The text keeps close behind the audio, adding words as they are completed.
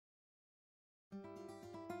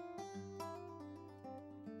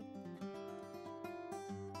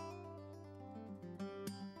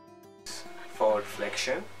forward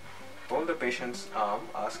flexion. Hold the patient's arm,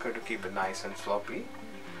 ask her to keep it nice and floppy,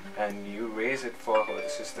 and you raise it for her.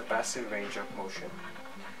 This is the passive range of motion.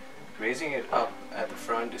 Raising it up at the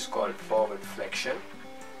front is called forward flexion,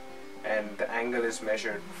 and the angle is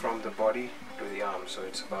measured from the body to the arm, so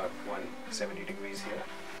it's about 170 degrees here.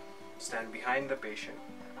 Stand behind the patient,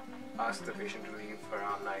 ask the patient to leave her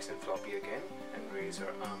arm nice and floppy again, and raise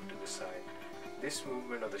her arm to the side. This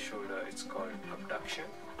movement of the shoulder is called abduction,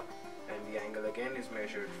 and the angle again is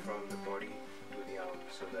measured from the body to the arm,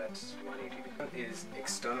 so that's 180 degrees. Is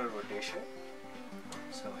external rotation.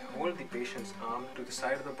 So hold the patient's arm to the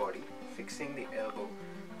side of the body, fixing the elbow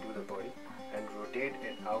to the body, and rotate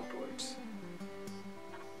it outwards.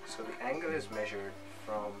 So the angle is measured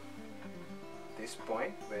from this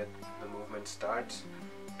point where the movement starts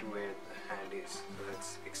to where the hand is. So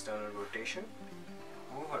that's external rotation.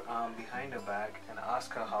 Move her arm behind her back and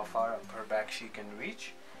ask her how far up her back she can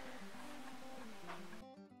reach,